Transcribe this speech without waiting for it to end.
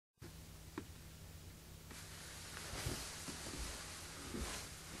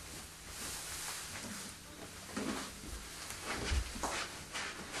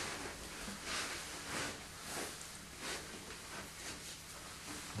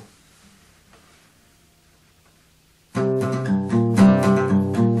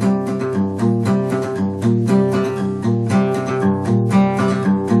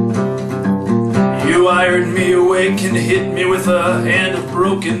scared me awake and hit me with a hand of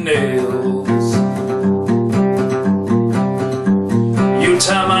broken nails. You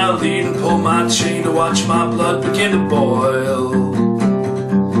tie my lead and pull my chain to watch my blood begin to boil.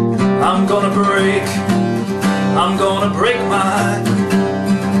 I'm gonna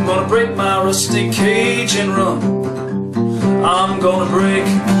break my rusty cage and run. I'm gonna break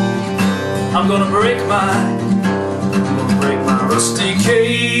my rusty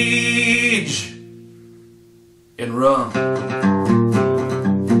cage and run.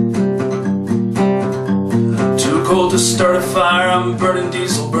 Too cold to start a fire, I'm burning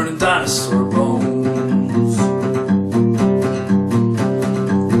diesel, burning dinosaur bones.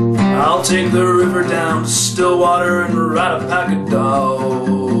 I'll take the river down to Stillwater and ride a pack of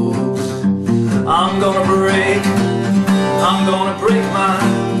dogs. I'm gonna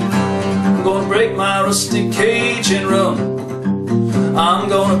break my rusty cage and run. I'm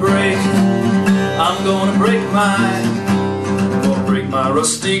gonna break my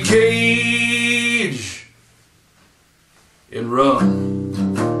rusty cage and run.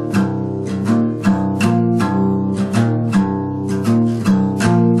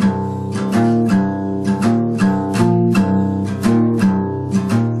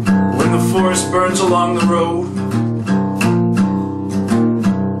 When the forest burns along the road,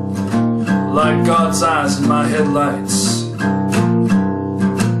 like God's eyes in my headlights,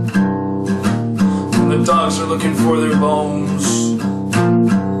 when the dogs are looking for their bones,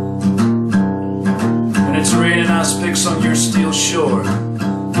 and it's raining ice picks on your steel shore,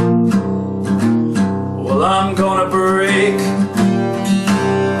 well, I'm gonna break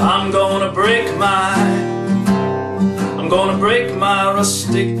my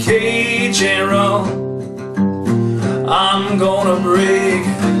rusty cage and run. I'm gonna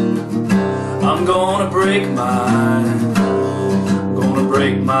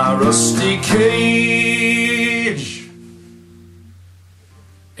break my rusty cage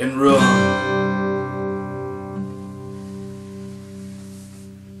and run.